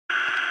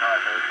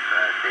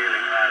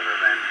ceiling rather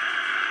than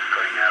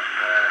putting up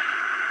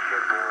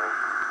head walls,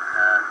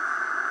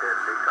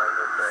 just because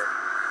of the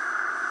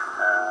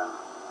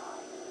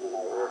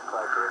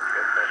earthquake risk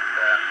at the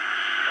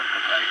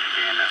place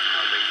again. That's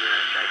probably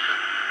Jason.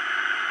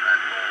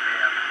 That's all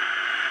down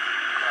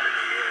quite a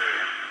big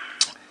area.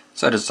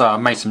 So I just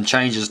made some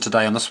changes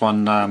today on this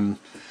one.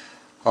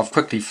 I've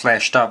quickly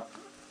flashed up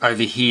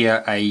over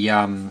here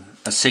a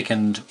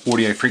second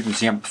audio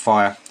frequency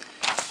amplifier.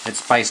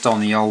 It's based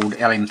on the old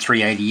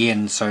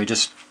LM380N, so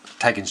just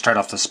taken straight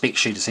off the spec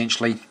sheet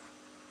essentially.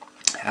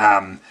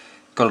 Got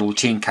a little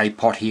 10k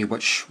pot here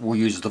which we'll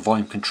use as the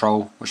volume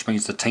control, which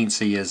means the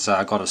Teensy has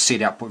got a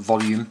set output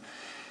volume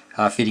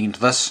feeding into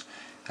this.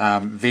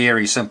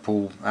 Very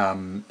simple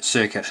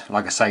circuit,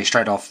 like I say,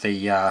 straight off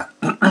the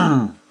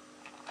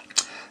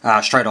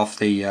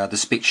the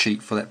spec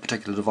sheet for that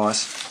particular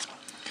device.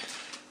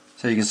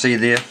 So you can see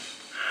there,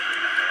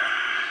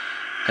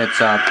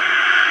 that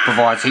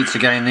provides heat to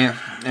gain there.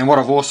 And what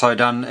I've also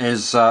done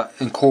is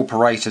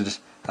incorporated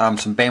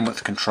some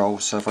bandwidth control.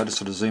 So if I just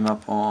sort of zoom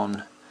up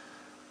on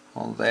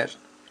that,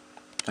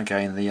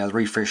 okay, and the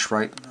refresh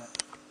rate.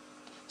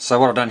 So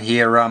what I've done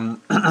here,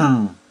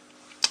 I've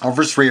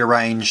just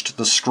rearranged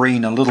the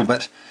screen a little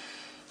bit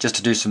just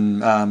to do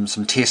some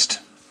test,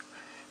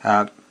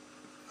 I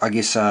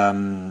guess,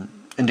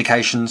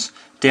 indications.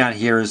 Down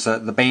here is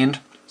the band,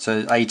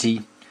 so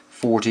 80,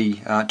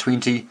 40,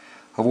 20.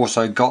 I've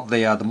also got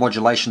the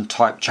modulation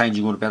type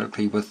changing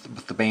automatically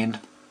with the band.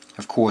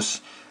 Of course,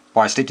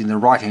 by selecting the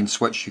right hand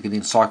switch you can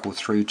then cycle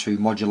through to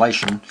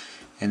modulation,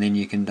 and then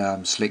you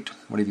can select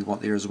whatever you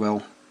want there as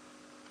well.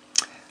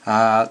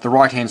 The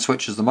right hand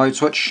switch is the mode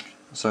switch,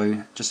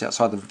 so just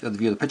outside the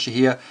view of the picture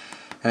here,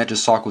 and it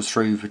just cycles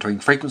through between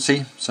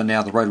frequency. So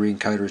now the rotary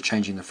encoder is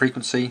changing the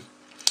frequency.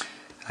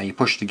 You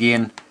push it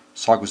again,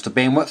 cycles to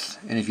bandwidth,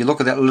 and if you look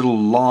at that little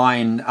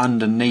line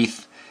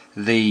underneath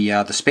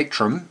the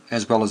spectrum,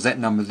 as well as that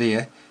number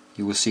there,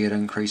 you will see it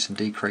increase and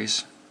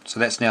decrease. So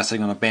that's now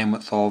sitting on a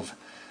bandwidth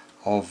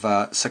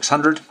of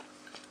 600,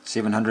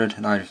 700,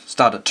 no,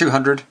 start at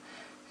 200,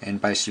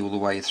 and basically all the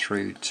way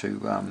through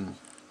to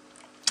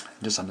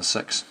just under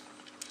 6.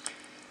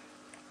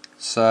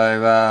 So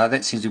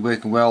that seems to be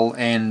working well,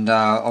 and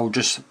I'll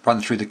just run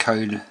through the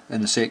code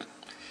in a sec,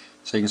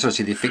 so you can sort of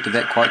see the effect of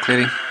that quite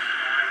clearly.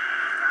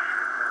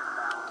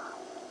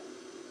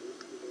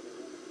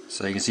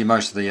 So you can see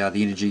most of the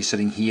energy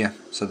sitting here.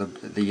 So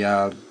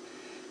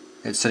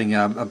it's sitting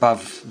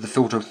above the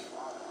filter.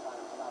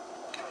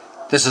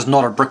 This is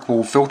not a brick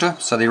wall filter,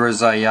 so there is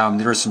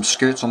some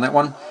skirts on that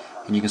one,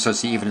 and you can sort of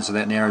see evidence of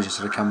that now as you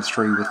sort of come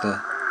through with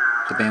the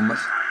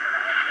bandwidth.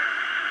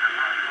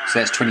 So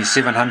that's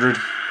 2700,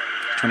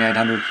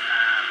 2800.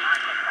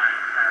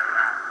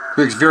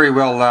 Works very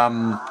well.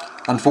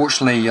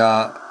 Unfortunately,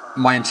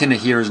 my antenna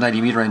here is an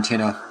 80 meter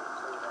antenna,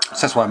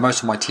 so that's why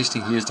most of my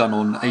testing here is done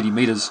on 80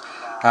 meters.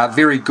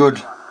 Very good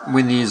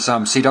when there's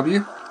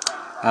CW.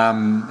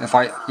 If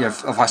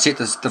I set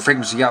the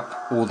frequency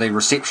up or the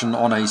reception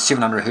on a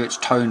 700 Hz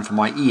tone for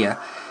my ear,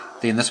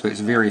 then this works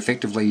very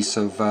effectively.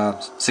 So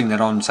sing that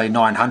on say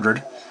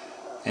 900,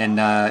 and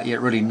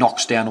it really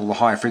knocks down all the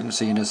higher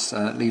frequency and just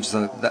leaves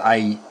the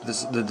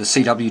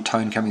CW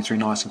tone coming through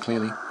nice and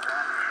clearly.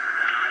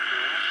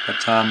 But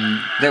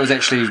that was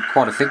actually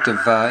quite effective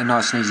and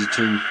nice and easy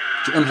to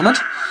implement.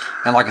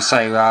 And like I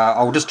say,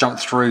 I'll just jump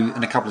through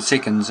in a couple of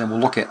seconds and we'll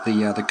look at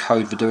the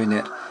code for doing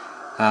that.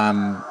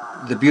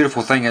 The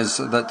beautiful thing is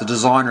that the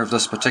designer of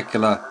this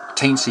particular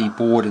Teensy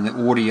board and the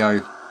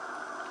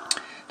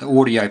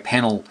audio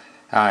panel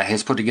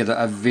has put together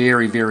a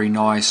very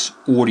nice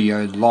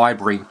audio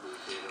library,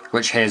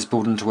 which has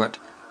built into it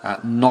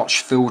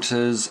notch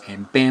filters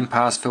and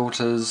bandpass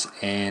filters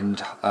and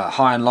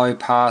high and low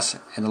pass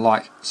and the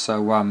like.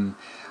 So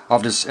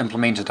I've just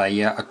implemented a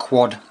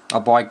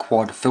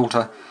biquad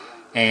filter,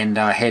 and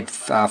had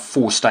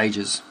 4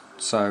 stages.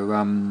 So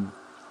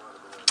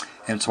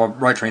and so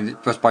by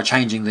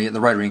changing the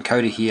rotary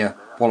encoder here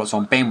while it's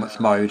on bandwidth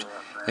mode,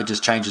 it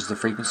just changes the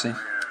frequency.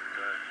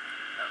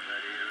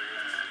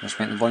 Let's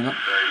make the volume up.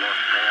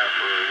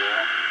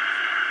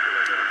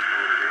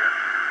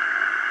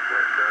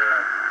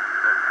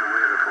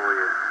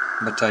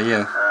 But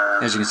yeah,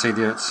 as you can see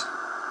there, it's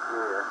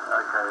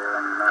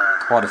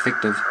quite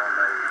effective.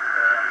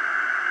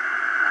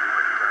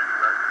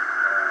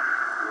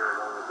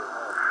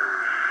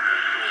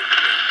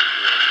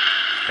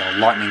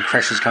 Lightning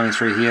crashes coming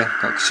through here.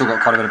 Still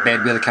got quite a bit of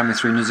bad weather coming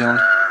through New Zealand.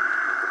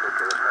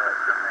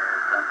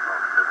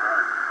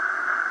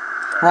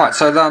 Right,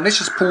 so let's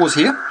just pause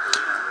here.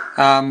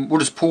 We'll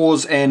just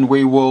pause and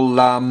we will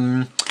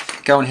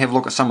go and have a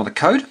look at some of the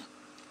code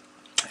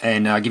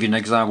and give you an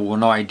example,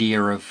 an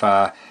idea of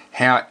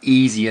how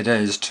easy it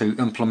is to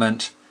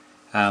implement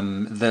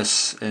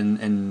this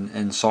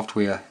in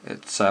software.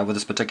 It's with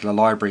this particular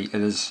library,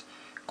 it is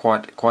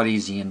quite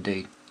easy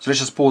indeed. So let's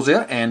just pause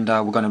there and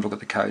we're going to look at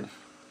the code.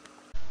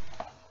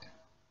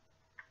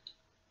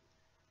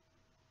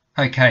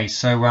 Okay,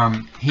 so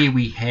here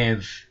we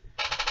have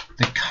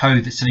the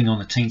code that's sitting on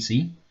the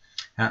Teensy.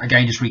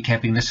 Again, just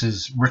recapping, this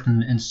is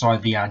written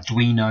inside the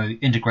Arduino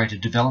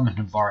integrated development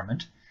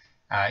environment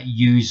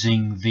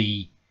using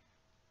the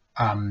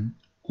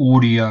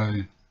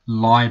audio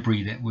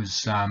library that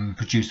was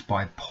produced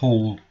by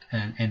Paul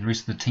and the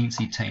rest of the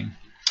Teensy team.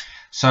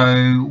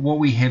 So what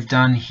we have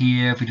done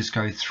here, if we just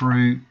go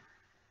through,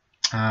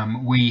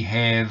 we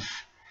have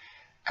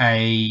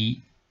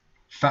a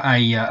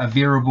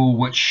variable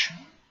which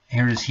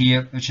here it is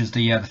here, which is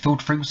the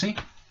filter frequency.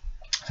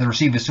 So the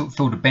receiver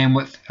filter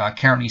bandwidth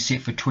currently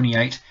set for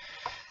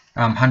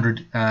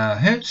 2800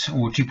 hertz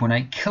or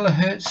 2.8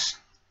 kilohertz.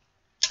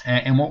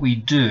 And what we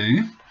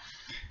do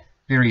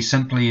very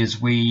simply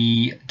is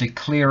we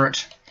declare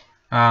it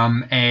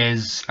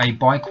as a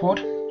biquad.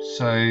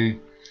 So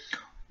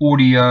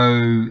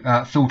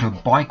audio filter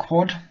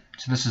biquad.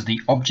 So this is the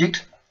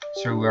object.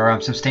 So we're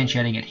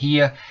substantiating it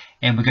here,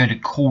 and we're going to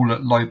call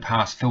it low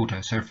pass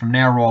filter. So from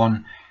now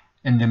on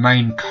in the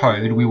main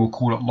code we will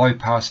call it low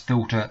pass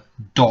filter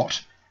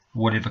dot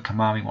whatever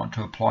command we want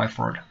to apply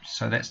for it.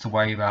 So that's the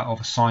way of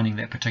assigning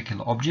that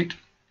particular object.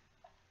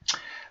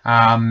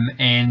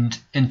 And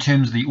in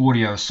terms of the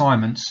audio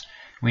assignments,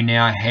 we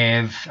now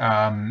have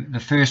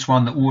the first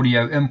one, the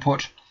audio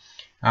input.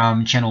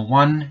 Channel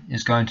 1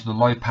 is going to the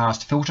low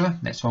pass filter.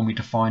 That's one we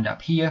defined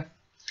up here.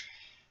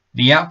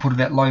 The output of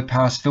that low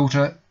pass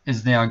filter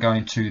is now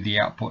going to the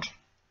output.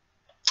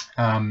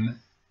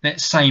 That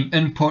same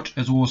input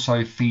is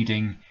also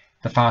feeding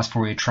the fast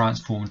Fourier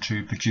transform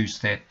to produce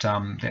that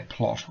that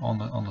plot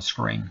on the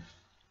screen.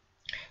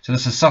 So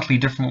this is subtly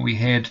different from what we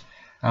had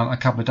a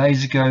couple of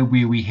days ago,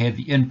 where we had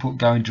the input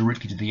going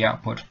directly to the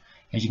output.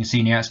 As you can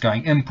see now, it's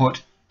going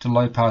input to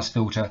low pass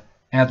filter,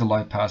 out of the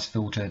low pass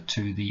filter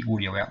to the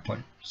audio output.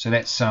 So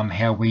that's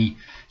how we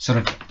sort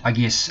of, I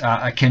guess,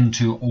 akin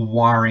to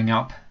wiring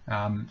up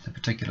the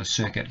particular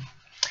circuit.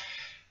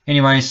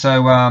 Anyway,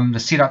 so the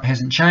setup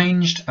hasn't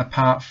changed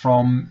apart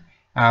from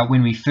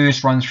when we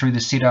first run through the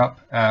setup,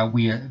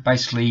 we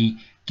basically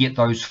get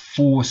those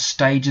 4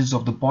 stages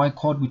of the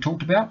biquad we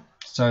talked about.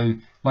 So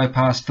low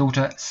pass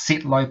filter,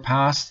 set low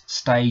pass,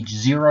 stage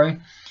 0,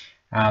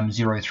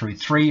 0 through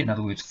 3, in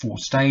other words 4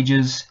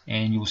 stages,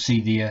 and you'll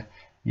see there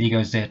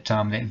goes that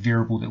that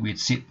variable that we had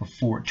set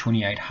before at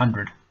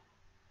 2800,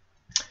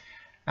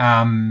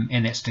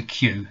 and that's the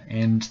Q,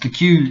 and the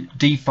Q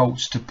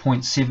defaults to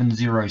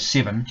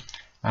 0.707.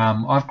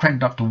 I've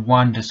cranked up to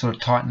 1 to sort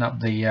of tighten up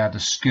the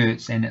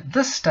skirts, and at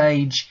this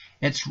stage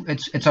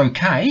it's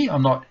okay.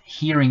 I'm not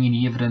hearing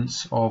any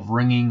evidence of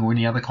ringing or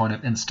any other kind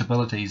of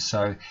instabilities,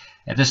 so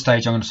at this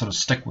stage I'm going to sort of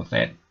stick with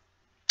that.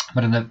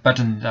 But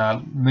in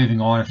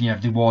moving on, if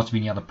there was to be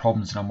any other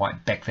problems, then I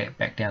might back that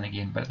back down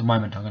again. But at the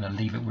moment I'm going to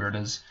leave it where it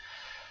is.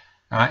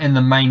 In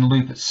the main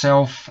loop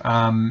itself,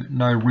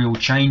 no real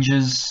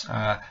changes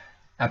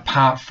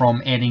apart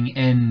from adding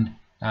in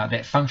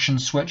that function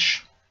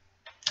switch.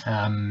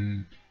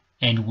 And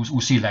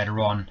we'll see later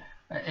on.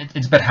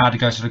 It's a bit hard to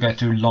go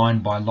through line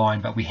by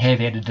line, but we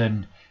have added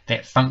in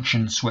that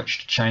function switch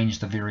to change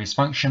the various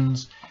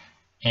functions,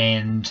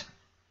 and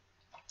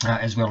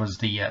as well as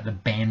the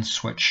band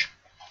switch,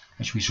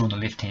 which we saw on the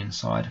left hand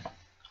side.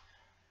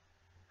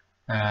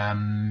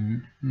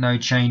 No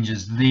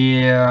changes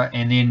there,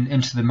 and then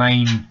into the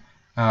main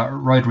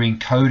rotary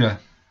encoder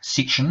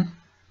section.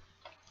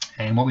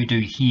 And what we do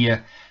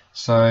here,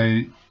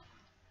 so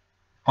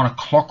on a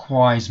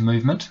clockwise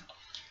movement,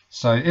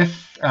 so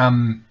if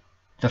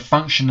the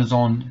function is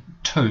on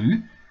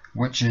 2,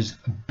 which is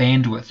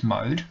bandwidth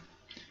mode,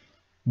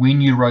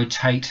 when you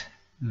rotate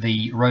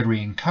the rotary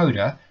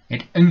encoder,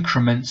 it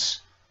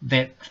increments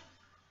that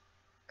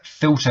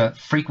filter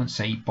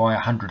frequency by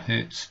 100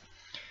 Hertz.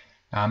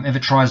 If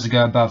it tries to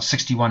go above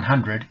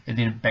 6100, then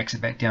it backs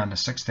it back down to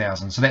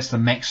 6000. So that's the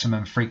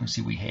maximum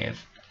frequency we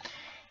have.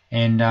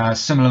 And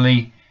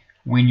similarly,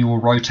 when you're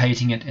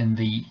rotating it in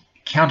the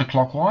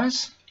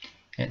counterclockwise,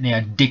 it now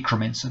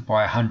decrements it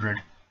by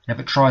 100. And if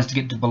it tries to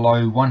get to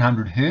below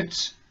 100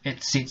 Hertz,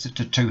 it sets it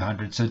to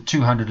 200. So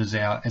 200 is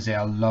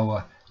our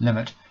lower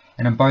limit.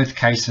 And in both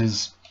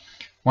cases,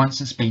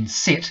 once it's been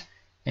set,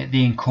 it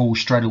then calls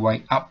straight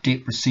away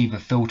update receiver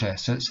filter.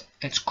 So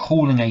it's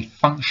calling a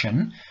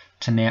function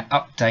to now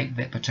update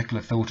that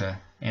particular filter,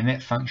 and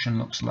that function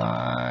looks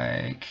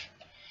like,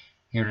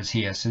 here it is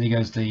here. So there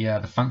goes the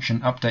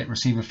function update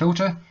receiver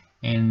filter,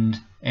 and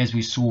as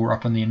we saw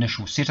up in the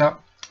initial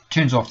setup,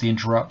 turns off the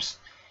interrupts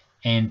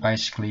and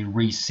basically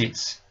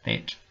resets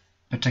that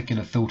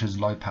particular filter's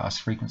low pass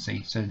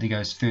frequency. So there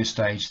goes first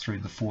stage through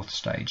the 4th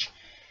stage,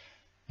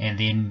 and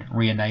then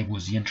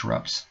re-enables the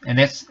interrupts, and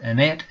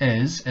that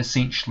is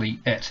essentially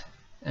it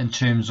in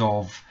terms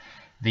of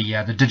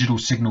the digital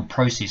signal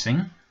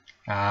processing,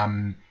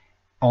 on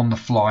the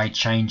fly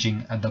changing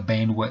the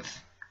bandwidth,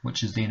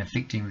 which is then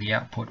affecting the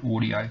output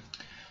audio.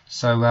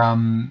 So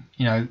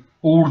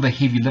all of the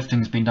heavy lifting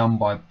has been done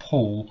by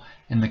Paul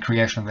in the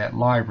creation of that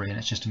library, and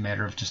it's just a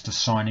matter of just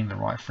assigning the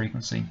right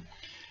frequency.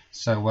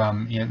 So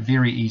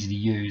very easy to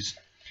use.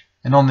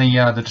 And on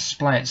the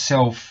display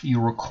itself,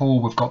 you'll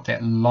recall we've got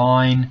that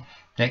line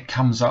that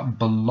comes up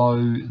below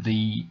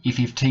the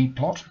FFT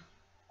plot.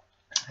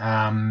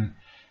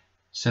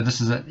 So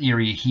this is an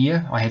area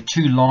here. I have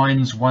two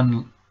lines,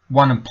 I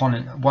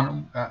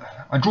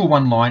draw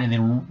one line, and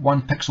then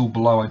 1 pixel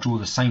below I draw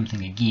the same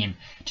thing again,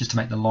 just to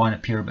make the line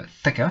appear a bit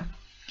thicker.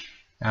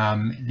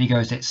 There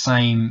goes that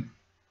same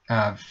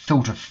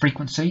filter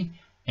frequency,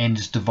 and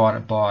just divide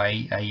it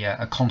by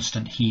a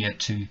constant here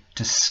to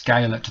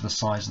scale it to the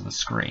size of the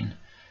screen.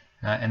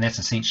 And that's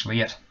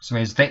essentially it. So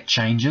as that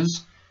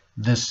changes,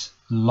 this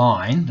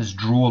line, this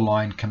draw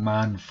line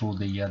command for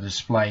the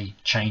display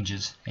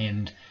changes,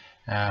 and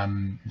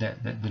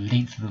the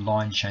length of the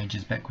line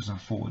changes backwards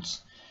and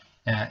forwards.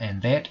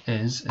 And that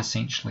is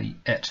essentially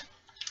it.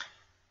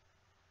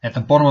 At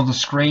the bottom of the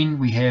screen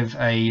we have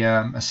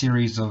a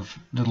series of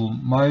little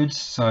modes,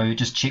 so it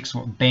just checks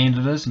what band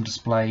it is and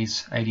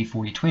displays 80,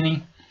 40,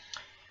 20.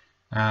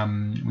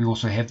 We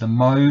also have the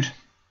mode,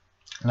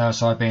 lower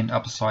sideband,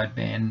 upper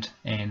sideband,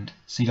 and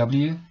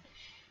CW.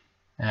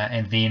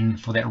 And then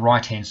for that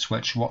right hand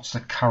switch, what's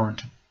the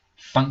current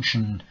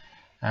function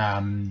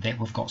that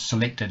we've got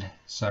selected.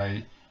 So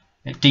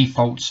it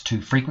defaults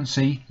to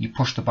frequency. You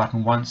push the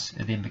button once,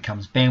 it then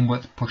becomes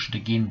bandwidth. Push it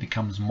again,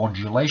 becomes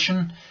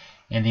modulation,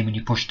 and then when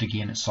you push it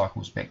again, it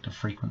cycles back to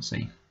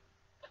frequency.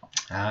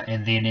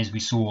 And then, as we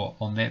saw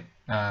on that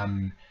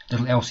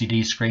little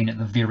LCD screen at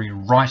the very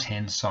right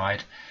hand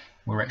side,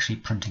 we're actually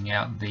printing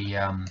out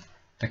the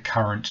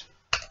current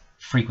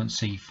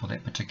frequency for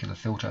that particular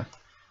filter,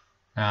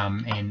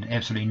 and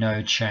absolutely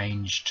no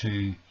change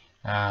to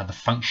the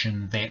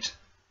function that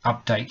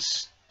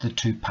updates the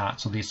two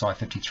parts of the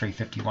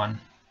SI5351.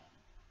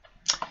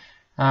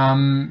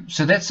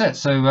 So that's it.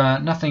 So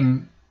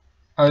nothing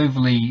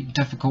overly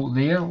difficult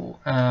there.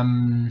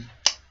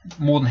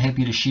 More than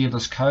happy to share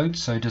this code,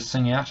 so just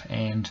sing out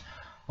and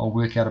I'll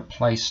work out a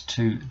place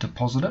to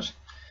deposit it.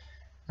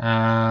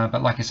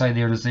 But like I say,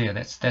 there it is there.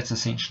 That's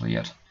essentially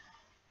it.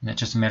 And it's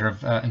just a matter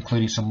of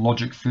including some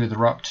logic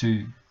further up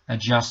to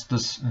adjust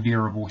this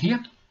variable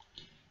here,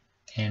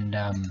 and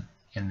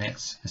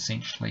that's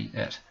essentially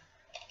it.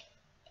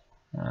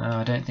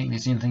 I don't think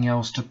there's anything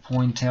else to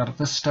point out at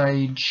this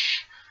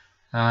stage.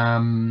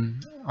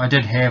 I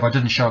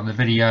didn't show it in the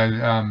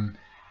video,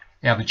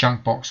 out of the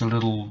junk box, a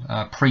little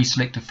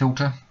pre-selector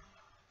filter,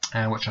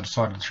 which I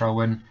decided to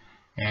throw in,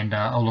 and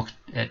I'll look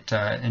at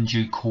in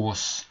due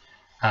course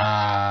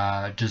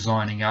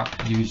designing up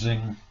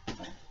using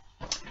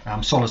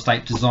solid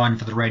state design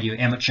for the radio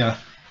amateur,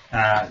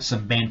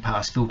 some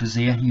bandpass filters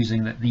there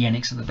using the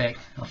annex at the back.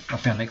 I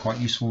found that quite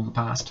useful in the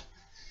past.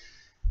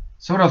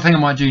 So what I think I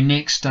might do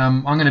next,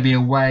 I'm going to be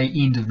away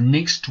end of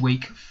next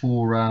week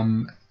for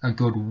a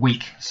good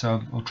week,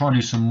 so I'll try and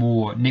do some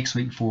more next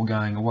week before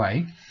going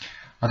away.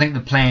 I think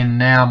the plan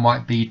now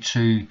might be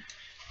to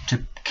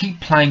keep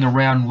playing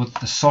around with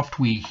the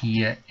software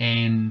here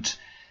and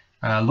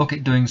look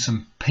at doing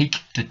some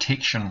peak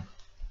detection.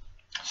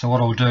 So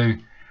what I'll do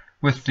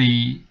with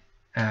the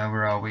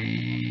where are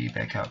we,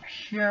 back up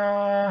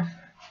here,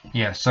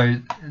 yeah, so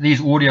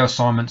these audio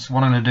assignments,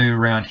 what I'm going to do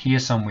around here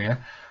somewhere,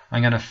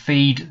 I'm going to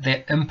feed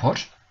that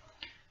input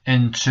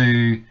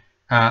into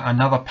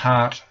another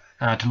part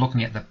to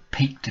looking at the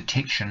peak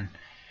detection,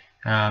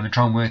 and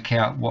try and work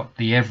out what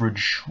the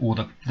average, or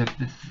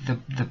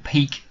the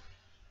peak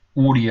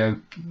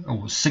audio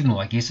or signal,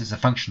 I guess, is a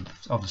function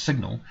of the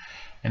signal.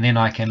 And then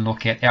I can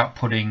look at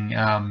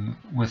outputting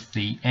with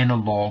the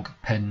analog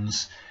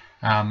pins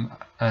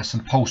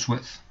some pulse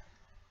width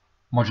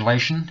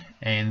modulation,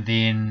 and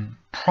then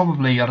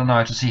probably, I don't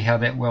know, to see how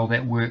that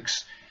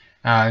works,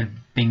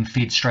 being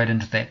fed straight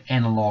into that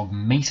analog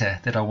meter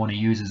that I want to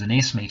use as an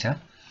S meter,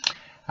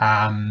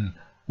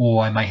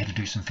 or I may have to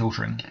do some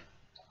filtering.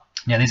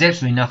 Now there's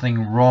absolutely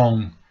nothing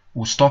wrong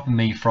or stopping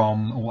me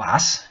from, or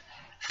us,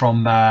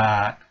 from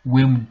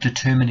when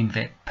determining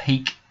that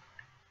peak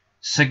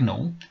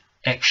signal,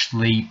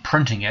 actually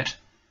printing it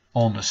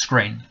on the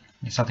screen.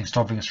 There's something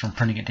stopping us from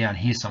printing it down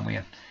here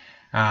somewhere,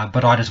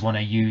 but I just want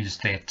to use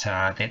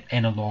that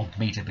analog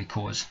meter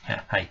because,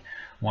 hey,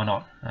 why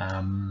not?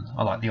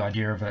 I like the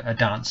idea of a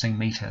dancing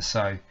meter,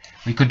 so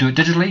we could do it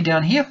digitally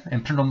down here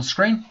and print it on the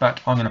screen,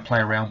 but I'm going to play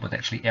around with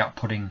actually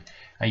outputting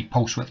a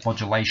pulse width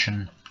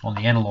modulation on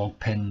the analog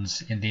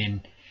pins, and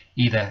then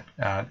either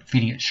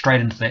feeding it straight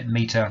into that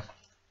meter,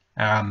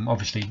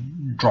 obviously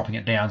dropping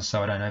it down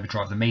so I don't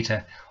overdrive the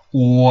meter,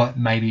 or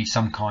maybe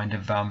some kind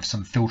of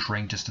some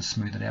filtering just to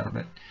smooth it out a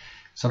bit.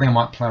 So I think I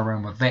might play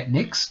around with that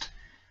next,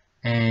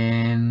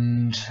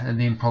 and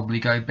then probably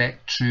go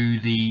back to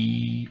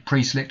the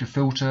pre-selector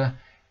filter.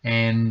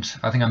 And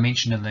I think I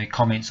mentioned in the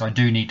comments I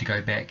do need to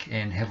go back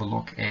and have a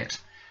look at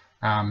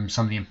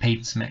some of the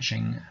impedance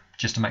matching,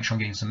 just to make sure I'm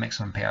getting some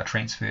maximum power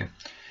transfer.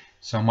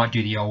 So I might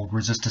do the old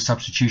resistor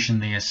substitution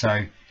there.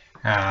 So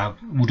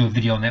we'll do a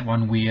video on that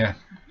one, where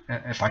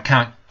if I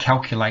can't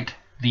calculate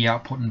the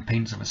output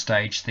impedance of a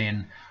stage,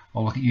 then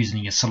I'll look at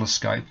using the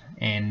oscilloscope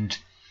and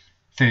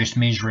first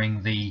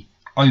measuring the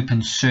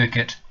open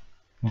circuit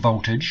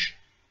voltage,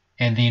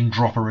 and then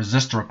drop a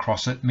resistor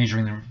across it,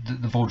 measuring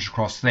the voltage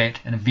across that,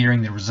 and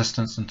varying the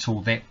resistance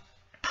until that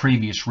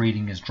previous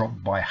reading is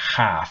dropped by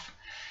half,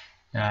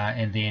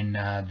 and then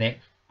that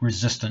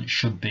resistance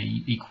should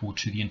be equal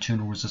to the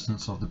internal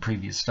resistance of the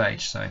previous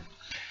stage. So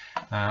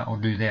I'll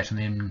do that, and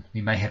then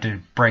we may have to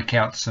break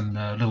out some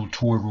little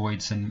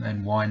toroids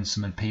and wind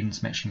some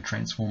impedance matching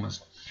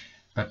transformers.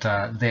 But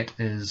that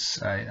is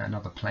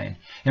another plan.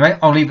 Anyway,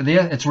 I'll leave it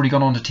there. It's already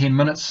gone on to 10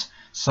 minutes.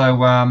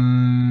 So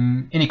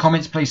any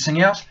comments, please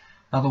sing out.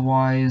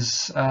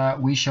 Otherwise,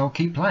 we shall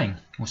keep playing.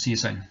 We'll see you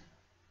soon.